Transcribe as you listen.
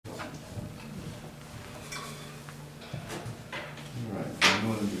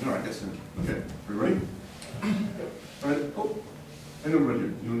I guess. Okay, are you ready? All right. Oh, I know everybody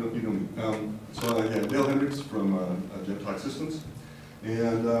here. You know me. So again, Dale Henrichs from GemStone Systems,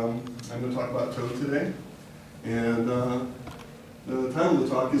 and I'm going to talk about tODE today. And the title of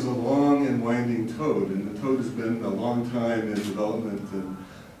the talk is A Long and Winding tODE, and the tODE has been a long time in development and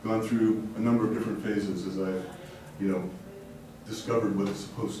gone through a number of different phases as I've, discovered what it's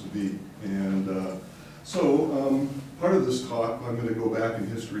supposed to be. And so part of this talk, I'm going to go back in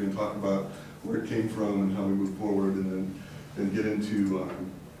history and talk about where it came from and how we move forward, and then get into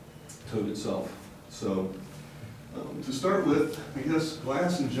tODE itself. So to start with, I guess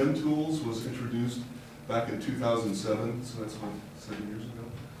Glass and GemTools was introduced back in 2007, so that's like 7 years ago.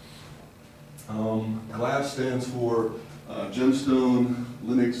 Glass stands for GemStone,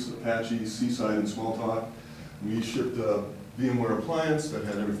 Linux, Apache, Seaside, and Smalltalk. We shipped a VMware appliance that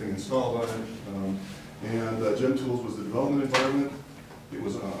had everything installed on it. And GemTools was the development environment. It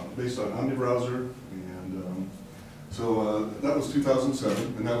was based on Omni browser, and so that was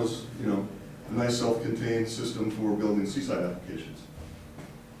 2007, and that was a nice self-contained system for building Seaside applications.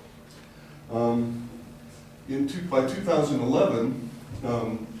 By 2011,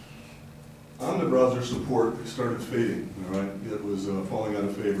 Omni browser support started fading. All right, it was falling out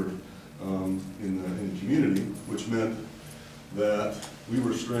of favor in the community, which meant that we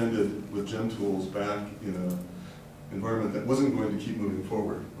were stranded with GemTools back in an environment that wasn't going to keep moving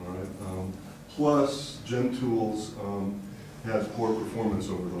forward. All right. Plus, GemTools has poor performance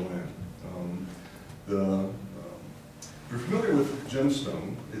over the LAN. If you're familiar with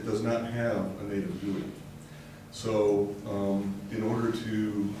GemStone, it does not have a native GUI. So, in order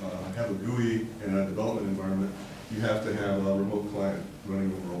to have a GUI in a development environment, you have to have a remote client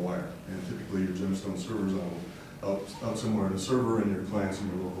running over a wire, and typically your GemStone server's out somewhere in a server, and your client's in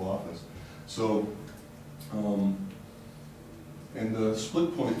your local office. So, and the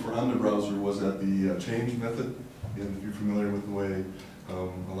split point for Omni browser was at the change method. And if you're familiar with the way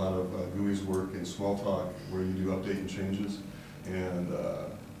a lot of GUIs work in Smalltalk, where you do update and changes, and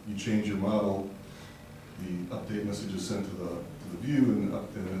you change your model, the update message is sent to the view, and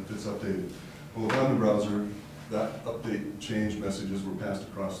if it's updated. Well, with Omni browser, that update change messages were passed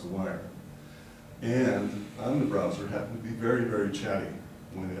across the wire. And Omni browser happened to be very, very chatty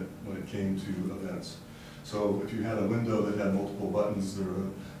when it came to events. So if you had a window that had multiple buttons,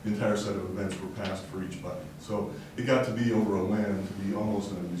 the entire set of events were passed for each button. So it got to be over a LAN to be almost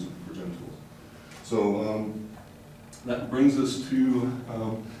unusable for GemTools. So that brings us to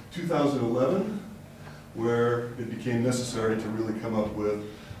 2011, where it became necessary to really come up with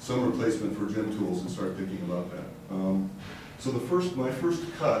some replacement for GemTools and start thinking about that. So my first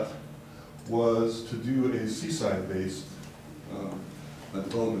cut was to do a Seaside-based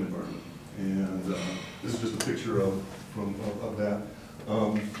development environment. And this is just a picture of that.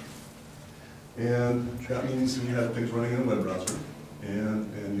 And that means we had things running in a web browser and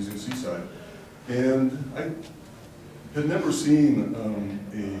using Seaside. And I had never seen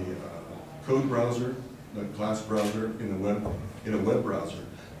a code browser, a class browser in a web browser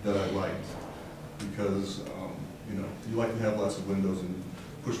that I liked, because you like to have lots of windows and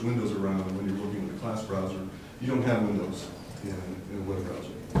push windows around. And when you're working with a class browser, you don't have windows in a web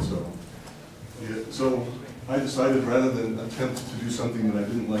browser. So I decided, rather than attempt to do something that I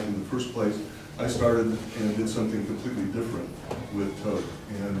didn't like in the first place, I started and did something completely different with tODE.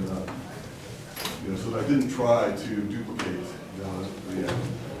 And so that I didn't try to duplicate the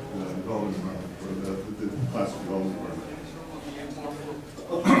development environment, or the class development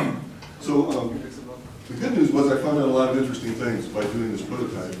environment. So the good news was I found out a lot of interesting things by doing this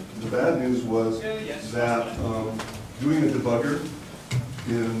prototype. The bad news was that doing a debugger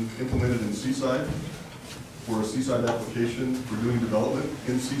implemented in Seaside for a Seaside application for doing development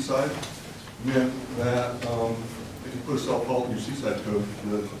in Seaside meant that if you put a self-fault in your Seaside code,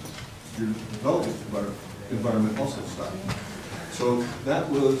 your development environment also stopped. So that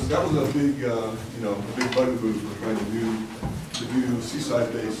was a big big bugaboo for trying to do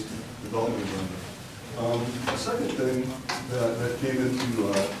Seaside-based development environment. The second thing that came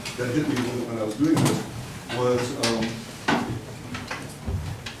into that hit me when I was doing this was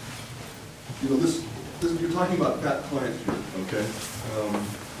you're talking about fat client here, okay?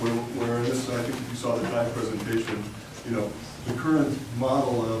 Where in this, I think if you saw the Hive presentation, the current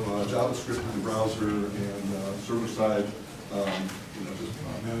model of JavaScript in the browser and server-side,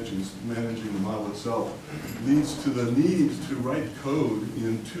 just managing the model itself, leads to the need to write code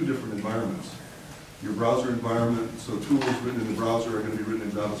in two different environments. Your browser environment, so tools written in the browser are going to be written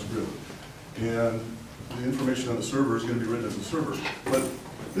in JavaScript, and the information on the server is going to be written as a server. But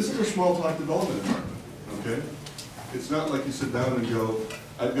this is a Smalltalk development environment, okay? It's not like you sit down and go,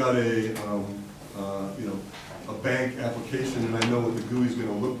 I've got a bank application, and I know what the GUI is going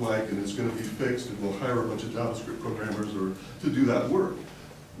to look like, and it's going to be fixed, and we'll hire a bunch of JavaScript programmers to do that work.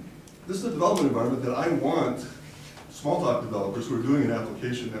 This is a development environment that I want Smalltalk developers who are doing an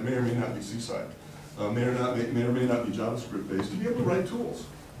application that may or may not be C-side, may or may not be JavaScript based, to be able to write tools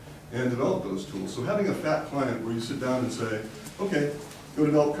and develop those tools. So having a fat client where you sit down and say, okay, go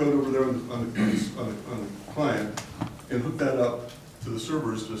develop code over there on the client and hook that up to the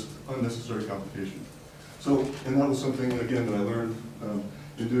server is just unnecessary complication. So, and that was something, again, that I learned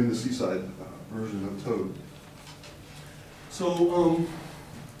in doing the C-side version of tODE. So,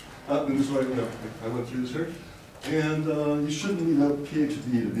 and this is why I went through this here. And you shouldn't need a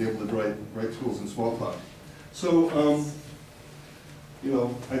PhD to be able to write tools in Smalltalk. So,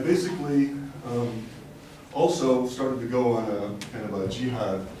 I basically also started to go on a kind of a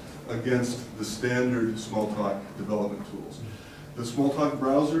jihad against the standard Smalltalk development tools. The Smalltalk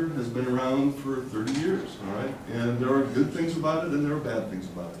browser has been around for 30 years, all right? And there are good things about it and there are bad things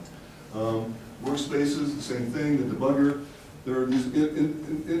about it. Workspaces, the same thing, the debugger. There are these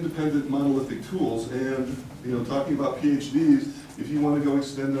independent monolithic tools, and talking about PhDs, if you want to go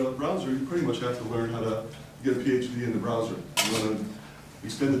extend the browser, you pretty much have to learn how to get a PhD in the browser. You want to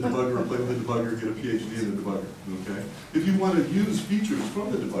extend the debugger or play with the debugger, get a PhD in the debugger, okay? If you want to use features from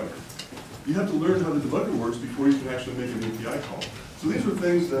the debugger, you have to learn how the debugger works before you can actually make an API call. So these are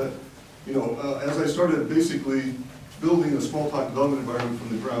things that, as I started basically building a Smalltalk development environment from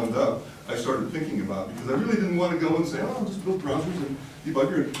the ground up, I started thinking about, because I really didn't want to go and say, oh, I'll just build browsers and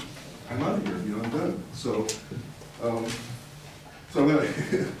debugger, and I'm out of here, I'm done. So, so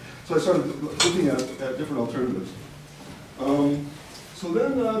I started looking at different alternatives. So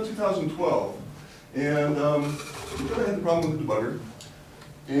then 2012, and then I had the problem with the debugger.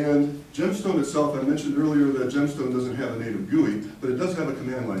 And GemStone itself, I mentioned earlier that GemStone doesn't have a native GUI, but it does have a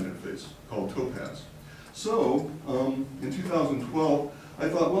command line interface called Topaz. So in 2012, I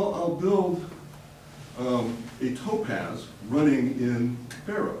thought, well, I'll build a Topaz running in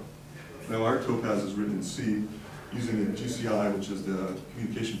Pharo. Now our Topaz is written in C using a GCI, which is the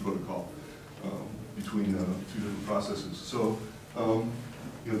communication protocol between two different processes. So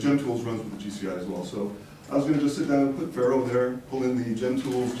GemTools runs with the GCI as well. So I was going to just sit down and put Pharo there, pull in the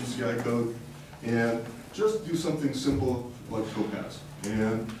GemTools GCI code, and just do something simple like Topaz.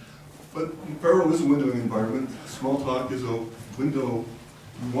 But Pharo is a windowing environment. Smalltalk is a window.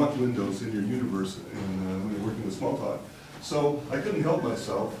 You want windows in your universe when you're working with Smalltalk. So I couldn't help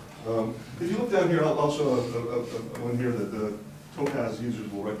myself. If you look down here, I'll show one here that the Topaz users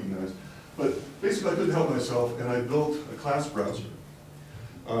will recognize. But basically, I couldn't help myself, and I built a class browser.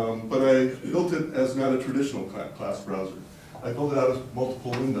 But I built it as not a traditional class browser. I built it out of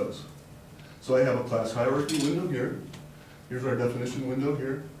multiple windows. So I have a class hierarchy window here. Here's our definition window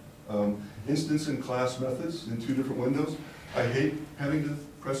here. Instance and class methods in two different windows. I hate having to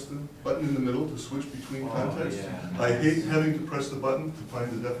press the button in the middle to switch between contexts. Yeah. I hate having to press the button to find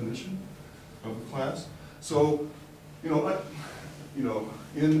the definition of the class. So, the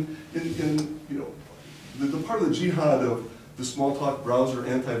part of the jihad of the Smalltalk browser,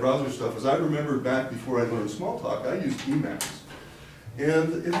 anti-browser stuff is I remember back before I learned Smalltalk, I used Emacs.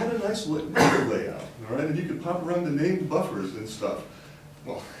 And it had a nice layout, all right? And you could pop around the named buffers and stuff.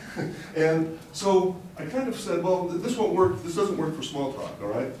 Well, and so I kind of said, well, this won't work, this doesn't work for Smalltalk, all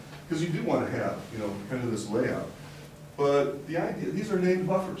right? Because you do want to have, kind of this layout. But the idea, these are named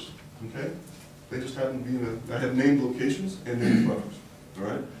buffers, okay? They just happen to be I have named locations and named buffers, all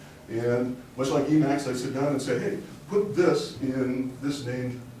right? And much like Emacs, I sit down and say, hey, put this in this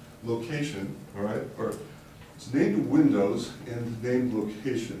named location, all right? Or it's named windows and named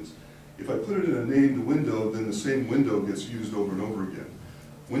locations. If I put it in a named window, then the same window gets used over and over again.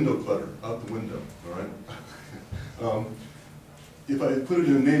 Window clutter, out the window, all right? If I put it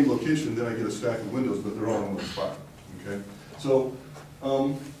in a named location, then I get a stack of windows, but they're all in one spot, okay? So,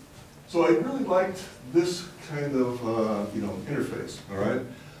 so I really liked this kind of, interface, all right?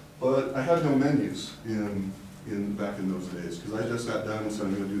 But I had no menus back in those days, because I just sat down and said,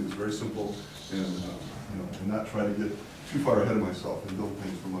 I'm going to do this very simple and, and not try to get too far ahead of myself and build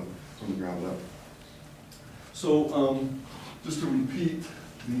things from the ground up. So, just to repeat,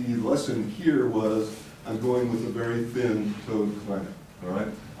 the lesson here was I'm going with a very thin tODE client, all right?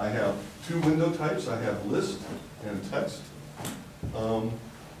 I have two window types. I have list and text.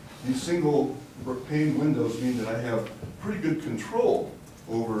 These single pane windows mean that I have pretty good control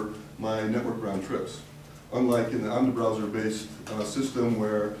over my network round trips. Unlike in the on-the-browser-based system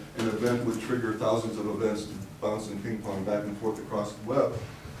where an event would trigger thousands of events to bounce and ping-pong back and forth across the web.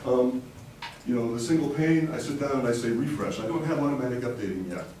 you know, the single pane, I sit down and I say refresh. I don't have automatic updating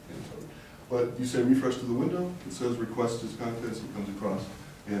yet in tODE. But you say refresh to the window, it says request its contents, it comes across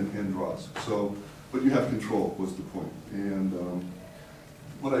and draws. So, but you have control was the point. And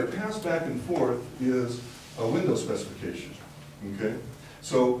what I pass back and forth is a window specification, okay?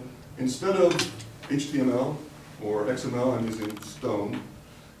 So instead of HTML or XML, I'm using Stone,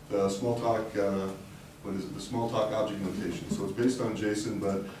 the Smalltalk, what is it, the Smalltalk object notation. So it's based on JSON,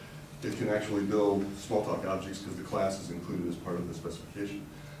 but it can actually build Smalltalk objects because the class is included as part of the specification.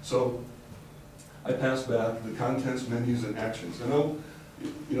 So I pass back the contents, menus, and actions. I know,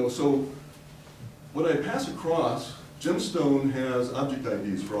 you know, so what I pass across, GemStone has object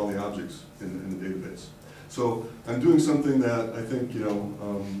IDs for all the objects in the database. So I'm doing something that I think, you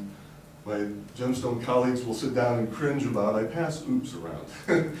know, my GemStone colleagues will sit down and cringe about. I pass oops around.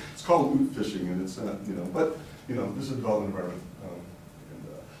 It's called oop phishing, and it's not, you know, but, you know, this is a development environment.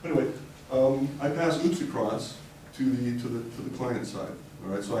 Anyway, I pass oops across to the client side. All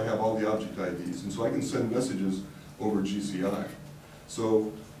right, so I have all the object IDs, and so I can send messages over GCI.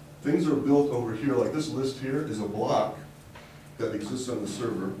 So things are built over here, like this list here is a block that exists on the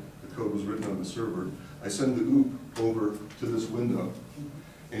server. The code was written on the server. I send the oop over to this window,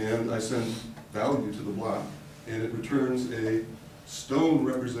 and I send value to the block, and it returns a stone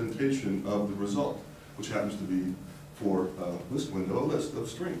representation of the result, which happens to be for list window, a list of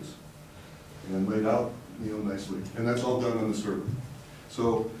strings, and laid out, you know, nicely. And that's all done on the server.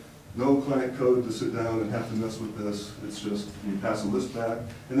 So no client code to sit down and have to mess with this. It's just you pass a list back,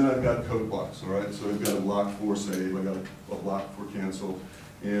 and then I've got code blocks. All right, so I've got a block for save, I got a block for cancel,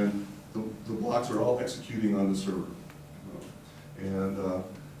 and the blocks are all executing on the server.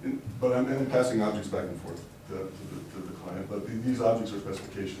 But I'm passing objects back and forth to the client. But these objects are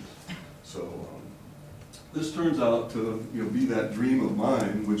specifications. So this turns out to, you know, be that dream of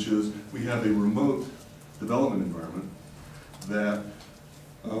mine, which is we have a remote development environment that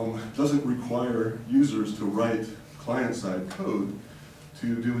doesn't require users to write client-side code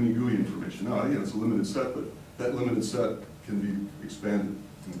to do any GUI information. Now, yeah, it's a limited set, but that limited set can be expanded.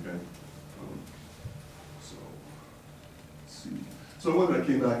 Okay. So let's see. So when I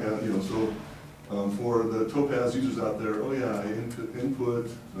came back out, you know, so for the Topaz users out there, oh yeah,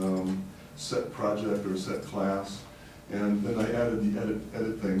 input set project or set class, and then I added the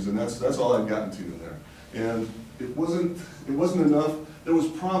edit things, and that's all I've gotten to in there. And it wasn't enough. There was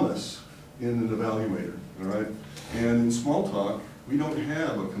promise in an evaluator, all right? And in Smalltalk, we don't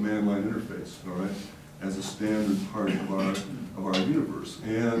have a command line interface, all right, as a standard part of our universe.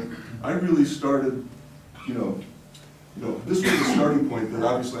 And I really started, you know, this was the starting point that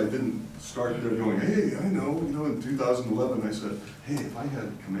obviously I didn't start there going, hey, I know, you know, in 2011 I said, hey, if I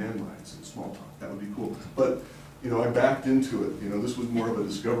had command lines in Smalltalk, that would be cool. But, you know, I backed into it. You know, this was more of a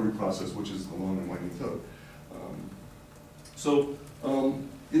discovery process, which is the long and winding tODE.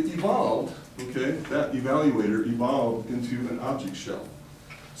 It evolved, okay, that evaluator evolved into an object shell.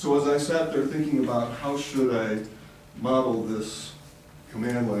 So as I sat there thinking about how should I model this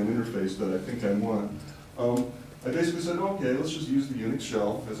command line interface that I think I want, I basically said, okay, let's just use the Unix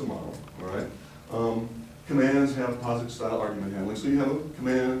shell as a model, all right? Commands have POSIX style argument handling, so you have a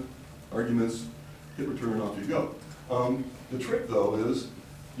command, arguments, hit return, off you go. The trick though is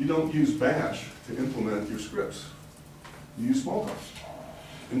you don't use bash to implement your scripts. You use Smalltalk.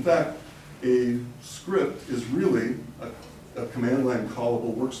 In fact, a script is really a command line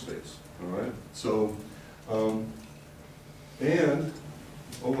callable workspace, all right? So,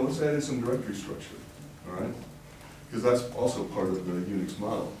 let's add in some directory structure, all right? Because that's also part of the Unix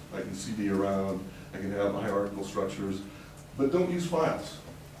model. I can CD around, I can have hierarchical structures, but don't use files,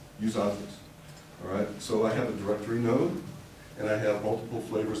 use objects, all right? So I have a directory node, and I have multiple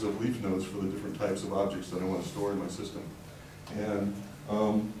flavors of leaf nodes for the different types of objects that I want to store in my system. And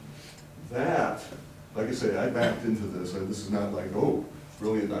that, like I say, I backed into this. This is not like, oh,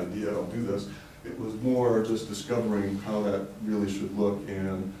 brilliant idea, I'll do this. It was more just discovering how that really should look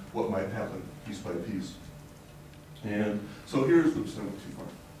and what might happen piece by piece. And so here's, oops, I went too far.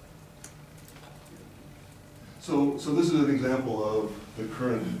 So this is an example of the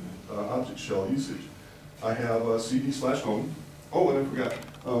current object shell usage. I have cd/home. Oh, and I forgot.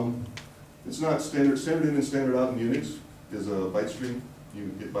 It's not standard in and standard out in Unix is a byte stream. You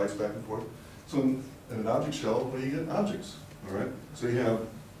get bytes back and forth. So in an object shell, well, you get objects, all right? So you have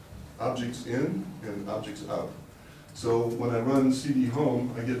objects in and objects out. So when I run cd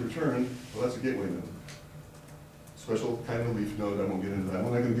home, I get returned, well, that's a gateway node. Special kind of leaf node, I won't get into that.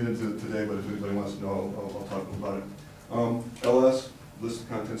 I'm not going to get into it today, but if anybody wants to know, I'll talk about it. ls, list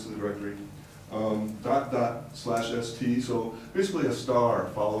the contents of the directory. /st, so basically a star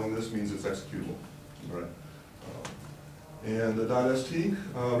following this means it's executable, right? And the .st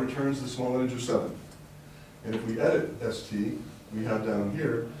returns the small integer 7. And if we edit st, we have down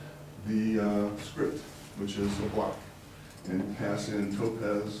here the script, which is a block. And pass in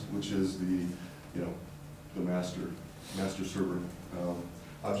tOPEZ, which is the, the master server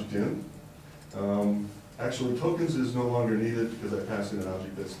object in. Actually, tokens is no longer needed because I pass in an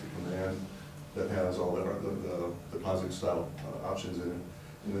object that's the command that has all the POSIX style options in it.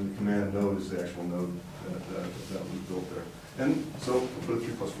 And then the command node is the actual node that was built there. And so we'll put a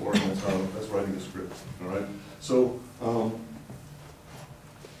 3+4, and that's writing a script. All right. So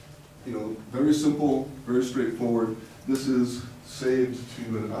very simple, very straightforward. This is saved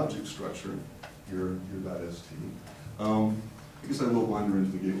to an object structure, your .st. I guess I will wander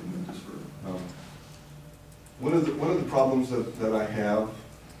into the gateway node just for one of the problems that I have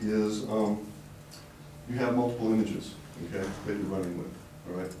is you have multiple images, okay, that you're running with,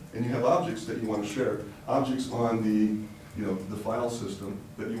 all right, and you have objects that you want to share, objects on the the file system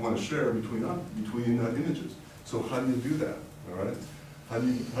that you want to share between images. So how do you do that? All right, how do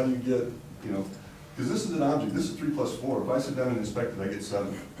you get because this is an object, this is 3+4. If I sit down and inspect it, I get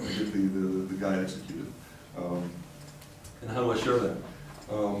 7. I get the guy executed. And how do I share that?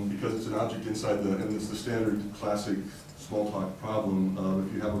 Because it's an object inside and it's the standard classic Smalltalk problem of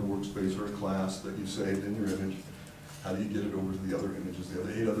if you have a workspace or a class that you saved in your image, how do you get it over to the other images, the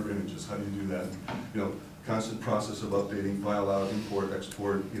other 8 other images? How do you do that? Constant process of updating, file out, import,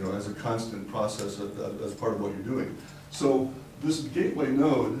 export, as a constant process as part of what you're doing. So this gateway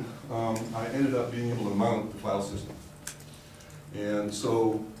node, I ended up being able to mount the file system. And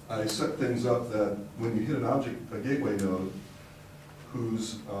so I set things up that when you hit an object, a gateway node,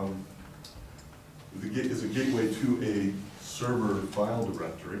 whose is a gateway to a server file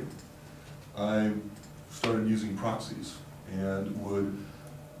directory, I started using proxies and would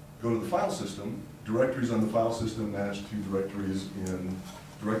go to the file system. Directories on the file system match to directories in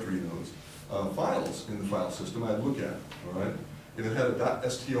directory nodes. Files in the file system I'd look at, all right? If it had a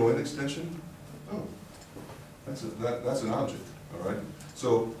 .ston extension, oh, that's an object, all right?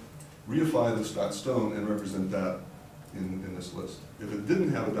 So reify this .stone and represent that in this list. If it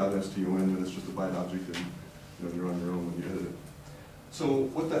didn't have a .ston, then it's just a byte object and you're on your own when you edit it. So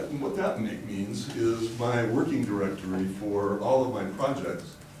what that means is my working directory for all of my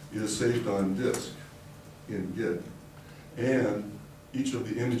projects is saved on disk in Git, and each of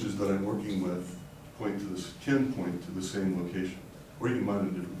the images that I'm working with can point to the same location, or you can mount in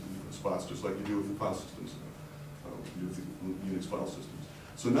different spots, just like you do with the file systems, you do with the Unix file systems.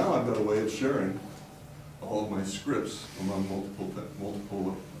 So now I've got a way of sharing all of my scripts among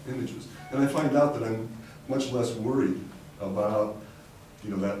multiple images, and I find out that I'm much less worried about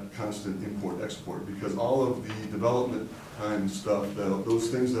that constant import-export, because all of the development time stuff, those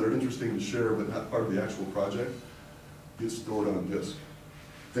things that are interesting to share but not part of the actual project, get stored on disk.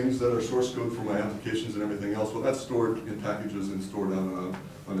 Things that are source code for my applications and everything else, well, that's stored in packages and stored on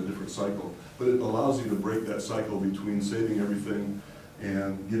a different cycle. But it allows you to break that cycle between saving everything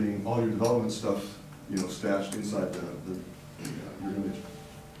and getting all your development stuff, stashed inside your image.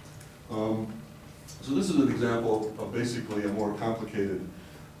 So this is an example of basically a more complicated,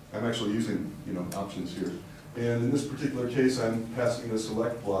 I'm actually using options here. And in this particular case, I'm passing a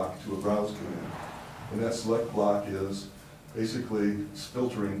select block to a browse command. And that select block is basically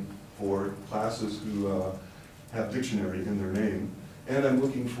filtering for classes who have dictionary in their name. And I'm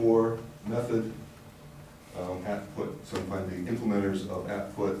looking for method @put. So I'm finding implementers of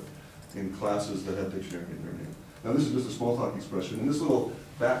 @put in classes that have dictionary in their name. Now this is just a Smalltalk expression. And this little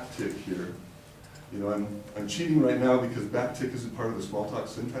backtick here, I'm cheating right now because backtick isn't part of the Smalltalk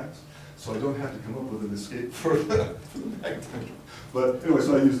syntax, so I don't have to come up with an escape for the backtick. But anyway,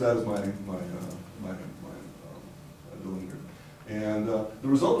 so I use that as my delimiter. And the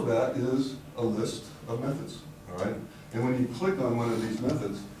result of that is a list of methods, all right? And when you click on one of these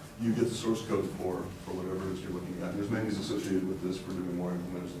methods, you get the source code for whatever it is you're looking at. And there's menus associated with this for doing more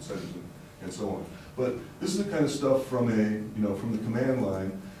implementers and settings and so on. But this is the kind of stuff from from the command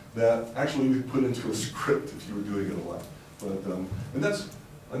line that actually we put into a script if you were doing it a lot. But and that's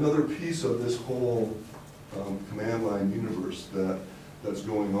another piece of this whole command line universe that's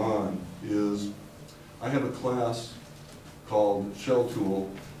going on is I have a class called shell tool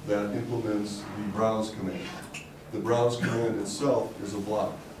that implements the browse command. The browse command itself is a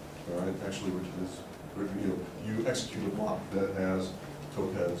block, all right? Actually, which is you execute a block that has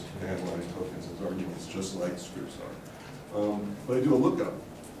tOPEZ, command line tokens as arguments, just like scripts are. But I do a lookup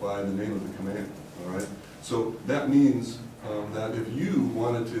by the name of the command, all right? So that means that if you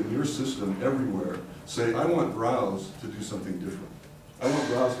wanted to, in your system everywhere, say, I want browse to do something different. I want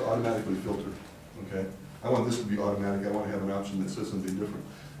browse to automatically filter, okay? I want this to be automatic. I want to have an option that says something different.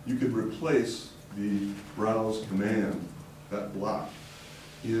 You could replace the browse command, that block,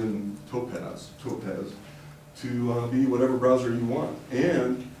 in tODE to be whatever browser you want.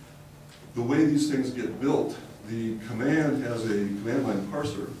 And the way these things get built, the command has a command line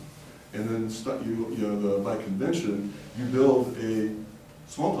parser, and then by convention, you build a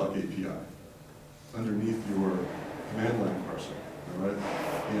Smalltalk API underneath your command line parser, all right?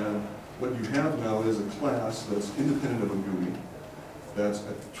 And what you have now is a class that's independent of a GUI, that's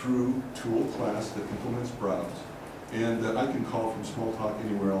a true tool class that implements browse, and that I can call from Smalltalk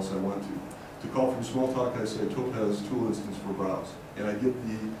anywhere else I want to. To call from Smalltalk, I say tODE tool instance for browse, and I get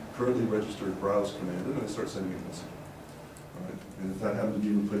the currently registered browse command, and I start sending a message. All right? And if that happens to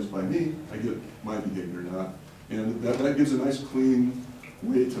be replaced by me, I get my behavior not. And that gives a nice, clean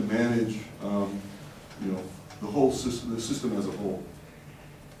way to manage, the whole system, the system as a whole.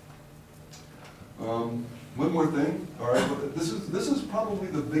 One more thing, all right. This is probably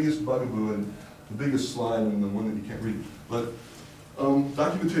the biggest bugaboo and the biggest slide and the one that you can't read. But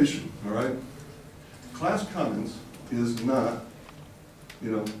documentation, all right. Class comments is not,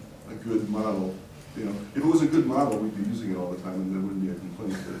 a good model. If it was a good model, we'd be using it all the time, and there wouldn't be a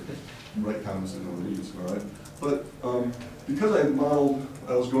complaint to write comments that no one reads, all right. But because I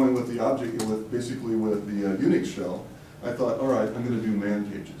was going with the object, basically with the Unix shell, I thought, all right, I'm going to do man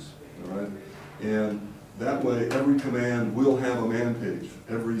pages, all right. And that way, every command will have a man page.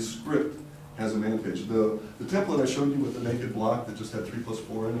 Every script has a man page. The template I showed you with the naked block that just had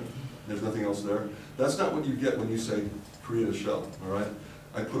 3+4 in it, there's nothing else there. That's not what you get when you say create a shell, all right?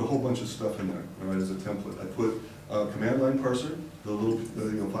 I put a whole bunch of stuff in there, all right, as a template. I put a command line parser, the little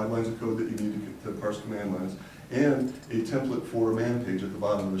 5 lines of code that you need to parse command lines, and a template for a man page at the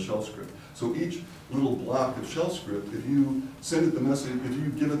bottom of the shell script. So each little block of shell script, if you send it the message, if you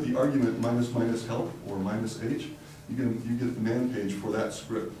give it the argument --help or -h, you get the man page for that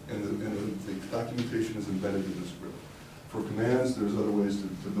script, and the documentation is embedded in the script. For commands, there's other ways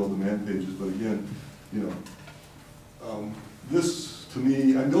to build the man pages, but again, this to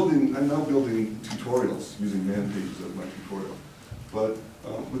me, I'm now building tutorials using man pages as my tutorial. But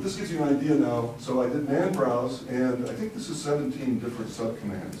this gives you an idea now. So I did man browse, and I think this is 17 different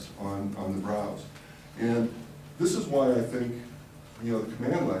subcommands on the browse. And this is why I think the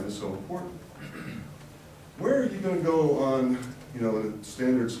command line is so important. Where are you going to go on a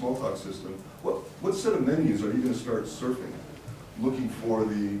standard Smalltalk system? What set of menus are you going to start surfing, looking for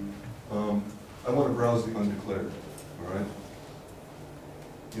the I want to browse the undeclared, all right?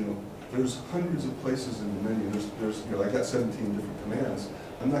 There's hundreds of places in the menu. I got 17 different commands.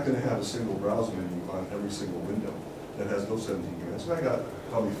 I'm not going to have a single browse menu on every single window that has those 17 commands. And I got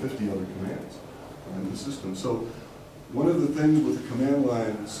probably 50 other commands in the system. So one of the things with the command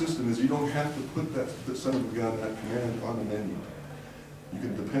line system is you don't have to put that son of a gun, that command on the menu. You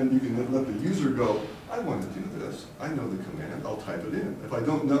can let the user go, I want to do this. I know the command, I'll type it in. If I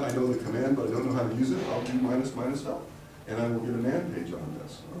don't know, I know the command, but I don't know how to use it, I'll do -help. And I will get a man page on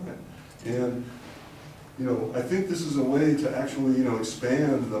this, all right? And, I think this is a way to actually,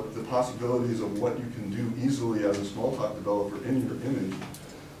 expand the possibilities of what you can do easily as a Smalltalk developer in your image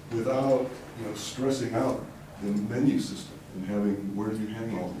without, stressing out the menu system and having, where do you hang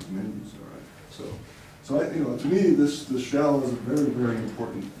all these menus, all right? So to me, the shell is very, very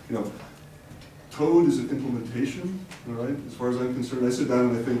important. tODE is an implementation, all right, as far as I'm concerned. I sit down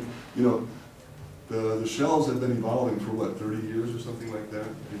and I think, the shells have been evolving for what, 30 years or something like that,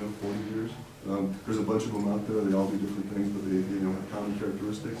 40 years. There's a bunch of them out there. They all do different things, but they have common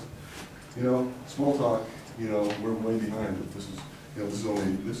characteristics. Smalltalk, we're way behind. This is, I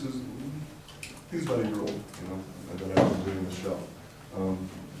think it's about a year old, that I've been doing the shell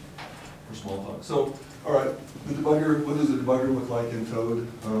for Smalltalk. So, all right, the debugger. What does the debugger look like in tODE?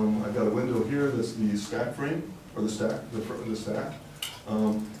 I've got a window here that's the stack frame, or the stack.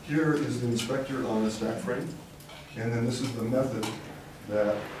 Here is the inspector on the stack frame, and then this is the method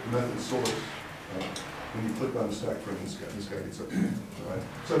source. When you click on the stack frame, this guy gets up. All right.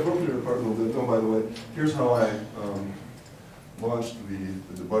 So I broke it apart a little bit. Oh, by the way, here's how I launched the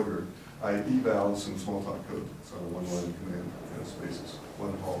debugger. I evaled some Smalltalk code. It's on a one-line command spaces,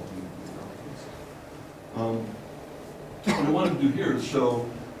 one halt. What I wanted to do here is show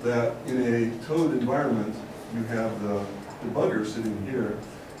that in a tODE environment, you have the debugger sitting here,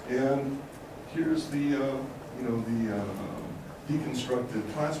 and here's the deconstructed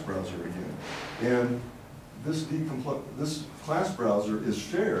class browser again. And this class browser is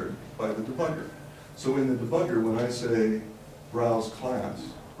shared by the debugger. So in the debugger, when I say browse class,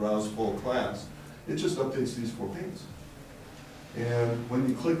 browse full class, it just updates these 4 panes. And when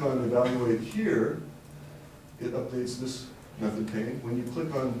you click on evaluate here, it updates this method pane. When you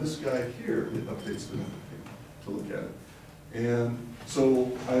click on this guy here, it updates the method pane to look at it. And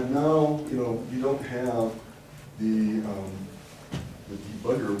so I've now, you don't have the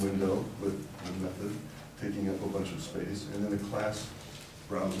debugger window with the method taking up a bunch of space, and then a class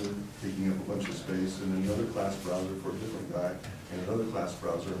browser taking up a bunch of space, and then another class browser for a different guy, and another class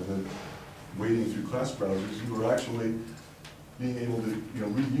browser, and then wading through class browsers, you are actually being able to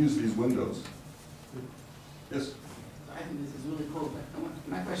reuse these windows. Yes? I think this is really cool. But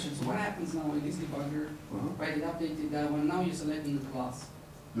my question is, what happens now with this debugger? Right, it updated that one. Now you're selecting the class.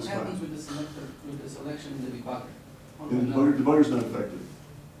 What happens with the selector, with the selection in the debugger? The debugger's not affected.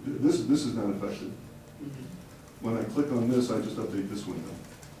 This is not affected. When I click on this, I just update this window.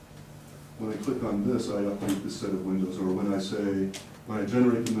 When I click on this, I update this set of windows. Or when I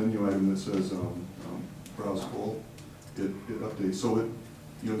generate the menu item that says browse full, it updates. So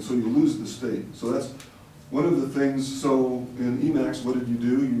so you lose the state. So that's one of the things. So in Emacs, what did you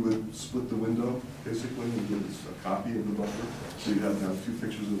do? You would split the window, basically, and give a copy of the buffer. So you have now 2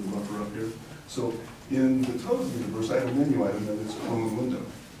 pictures of the buffer up here. So in the tODE universe, I have a menu item that is clone window.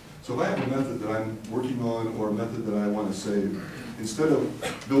 So if I have a method that I'm working on or a method that I want to save, instead of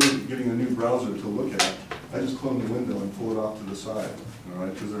getting a new browser to look at, I just clone the window and pull it off to the side, all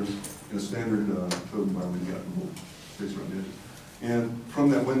right? Because there's, in a standard tODE environment, you got a little space around the edges. And from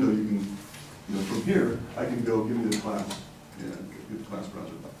that window, you can, from here, I can go give me the class and get the class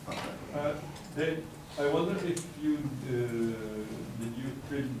browser pop back. Dave, I wonder if you did you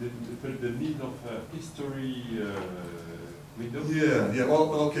feel the need of history window? Yeah.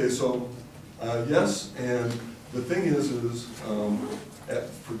 Well, okay. So yes, and the thing is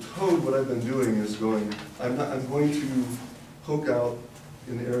for tODE, what I've been doing is I'm going to poke out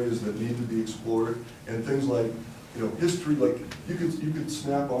in the areas that need to be explored, and things like history. Like you could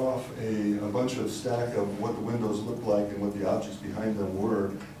snap off a bunch of stack of what the windows look like and what the objects behind them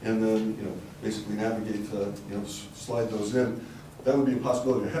were, and then basically navigate to slide those in. That would be a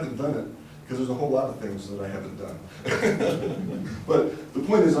possibility. I haven't done it because there's a whole lot of things that I haven't done. But the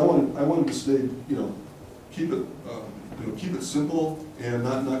point is, I wanted to stay, keep it simple and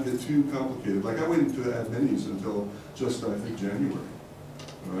not get too complicated. Like I waited to add menus until just I think January.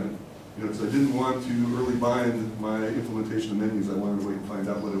 All right, because I didn't want to early bind my implementation of menus. I wanted to wait and find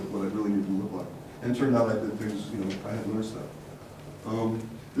out what it really needed to look like. And it turned out I did things, I had learned stuff.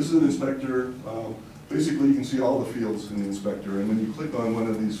 This is an inspector. Basically, you can see all the fields in the inspector, and when you click on one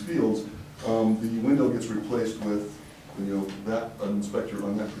of these fields, the window gets replaced with, that inspector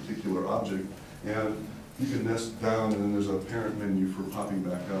on that particular object, and you can nest down, and then there's a parent menu for popping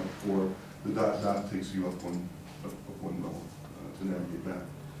back up, or the dot takes you up one level to navigate back.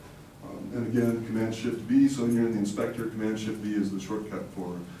 And again, Command-Shift-B, so you're in the inspector. Command-Shift-B is the shortcut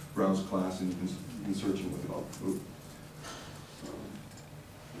for browse class, and you can search and look at all the code.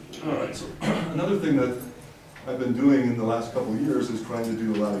 All right, so another thing that I've been doing in the last couple of years is trying to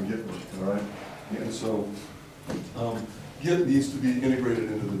do a lot of Git work, all right? And so Git needs to be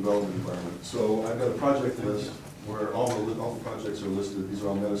integrated into the development environment. So I've got a project list where all the projects are listed. These are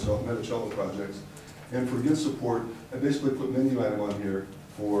all Metacello projects. And for Git support, I basically put menu item on here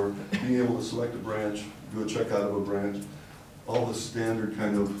for being able to select a branch, do a checkout of a branch. All the standard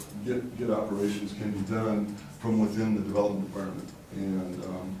kind of Git operations can be done from within the development environment. And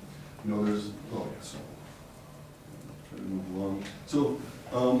there's, so try to move along. So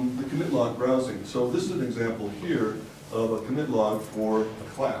the commit log browsing. So this is an example here of a commit log for a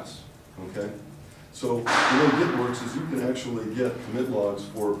class, okay? So the way Git works is you can actually get commit logs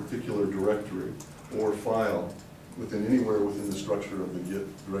for a particular directory or file anywhere within the structure of the Git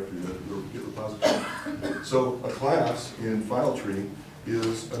directory, the Git repository. So a class in file tree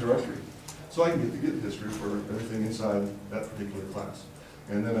is a directory. So I can get the Git history for everything inside that particular class.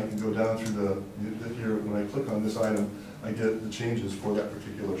 And then I can go down through here, when I click on this item, I get the changes for that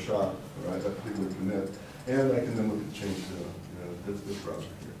particular shop, right, that particular commit. And I can then look at the change to this browser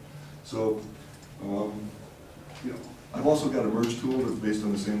here. So, I've also got a merge tool that's based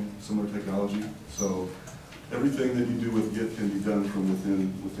on the similar technology. So everything that you do with Git can be done from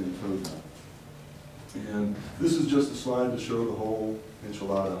within tODE. And this is just a slide to show the whole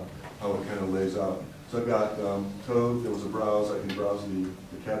enchilada, how it kind of lays out. So I've got tODE, there was a browse, I can browse the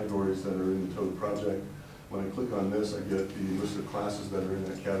categories that are in the tODE project. When I click on this, I get the list of classes that are in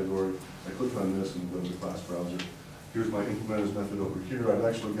that category. I click on this and go to the class browser. Here's my implementers method over here. I've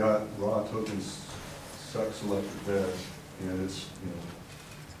actually got raw tokens selected there, and it's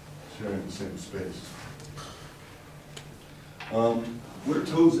sharing the same space. Where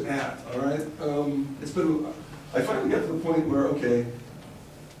tODE's at, all right? It's been, I finally got to the point where, okay,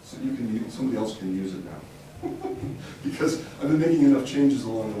 so you can use, somebody else can use it now. Because I've been making enough changes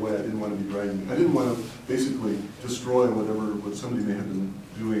along the way, I didn't want to be writing, I didn't want to basically destroy what somebody may have been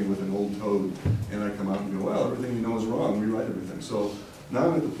doing with an old tODE, and I come out and go, well, everything you know is wrong, rewrite everything. So now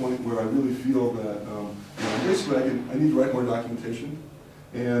I'm at the point where I really feel that, you know, basically I need to write more documentation,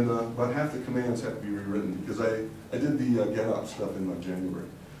 and about half the commands have to be rewritten, because I did the get up stuff in January.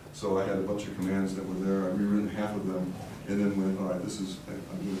 So I had a bunch of commands that were there, I've rewritten half of them, and then went, all right, this is, I'm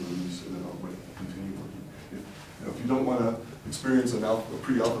going to release, and then I'll continue working. If you don't want to experience a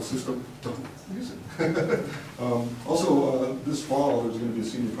pre-alpha system, don't use it. Also, this fall, there's going to be a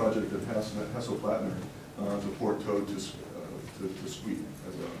senior project at Hasso-Plattner to port tODE to Squeak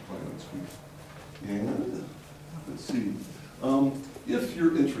as a client on Squeak. And let's see, if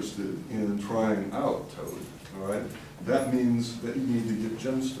you're interested in trying out tODE, all right, that means that you need to get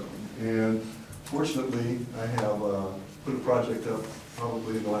GemStone. And fortunately, I have put a project up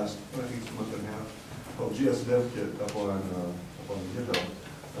probably in the last, I think it's a month and a half, called GSDevKit up on GitHub,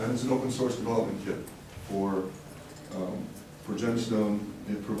 and it's an open source development kit for GemStone.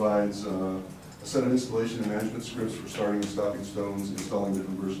 It provides a set of installation and management scripts for starting and stopping stones, installing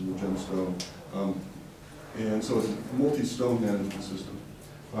different versions of GemStone, and so it's a multi-stone management system.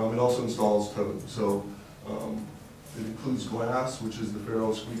 It also installs tODE, so it includes Glass, which is the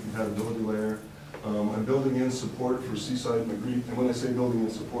Faro Squeak compatibility layer. I'm building in support for Seaside Magritte, and when I say building in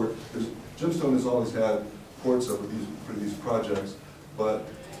support, GemStone has always had ports up for these projects, but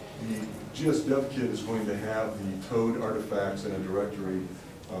the GSDevKit is going to have the tODE artifacts in a directory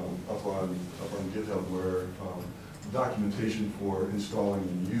up on GitHub where documentation for installing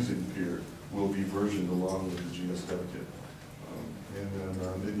and using Peer will be versioned along with the GSDevKit. And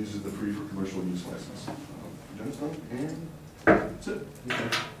then it uses the free for commercial use license for GemStone, and that's it. Okay.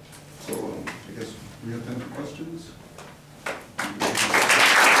 So I guess we have time for questions.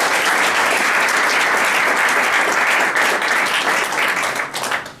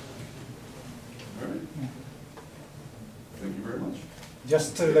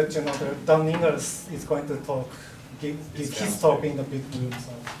 Just to let you know, Dan Ingers is going to talk, give his talk in the big room.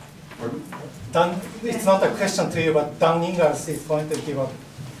 So. Dan, it's not a question to you, but Dan Ingers is going to give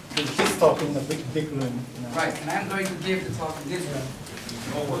his talk in the big room. You know. Right, and I'm going to give the talk in this room.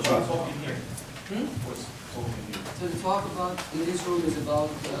 What's talking here? Hmm? What's talking here? So the talk about in this room is about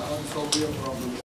how to solve real problems.